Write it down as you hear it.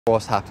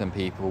What's happening,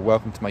 people?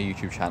 Welcome to my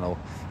YouTube channel.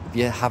 If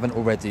you haven't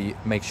already,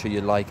 make sure you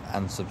like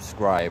and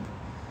subscribe.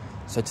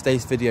 So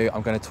today's video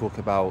I'm going to talk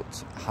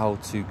about how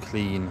to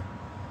clean,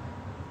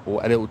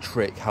 or a little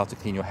trick, how to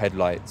clean your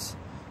headlights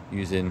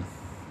using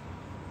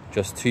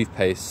just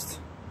toothpaste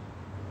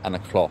and a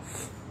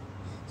cloth.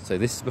 So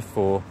this is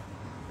before,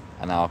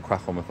 and now I'll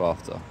crack on with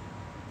after.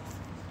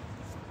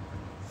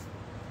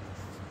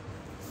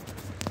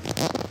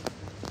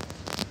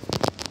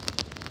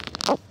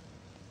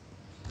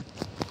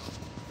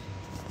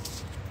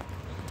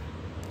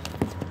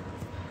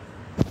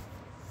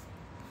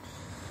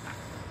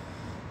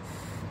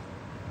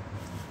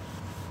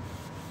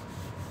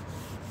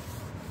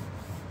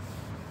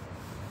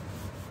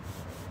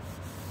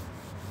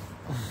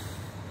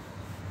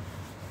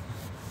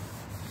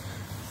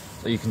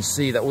 So you can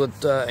see that all the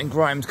dirt and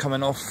grime's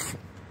coming off.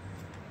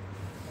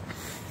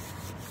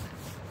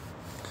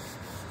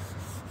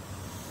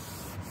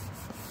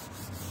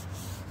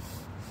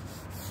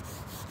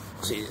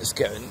 See, it's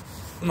getting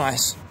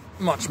nice,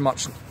 much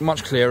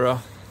clearer.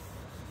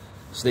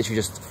 It's literally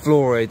just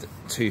fluoride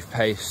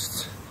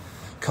toothpaste,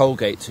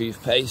 Colgate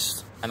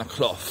toothpaste, and a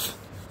cloth.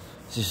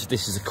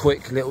 This is a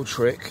quick little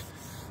trick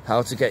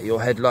how to get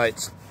your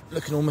headlights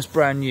looking almost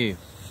brand new.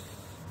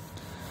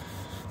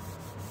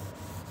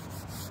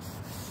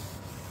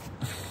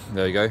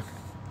 There you go,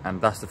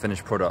 and that's the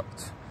finished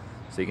product.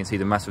 So you can see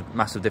the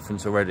massive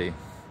difference already.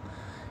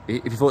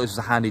 If you thought this was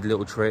a handy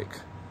little trick,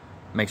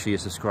 make sure you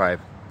subscribe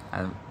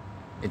and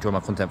enjoy my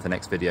content for the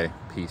next video.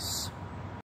 Peace.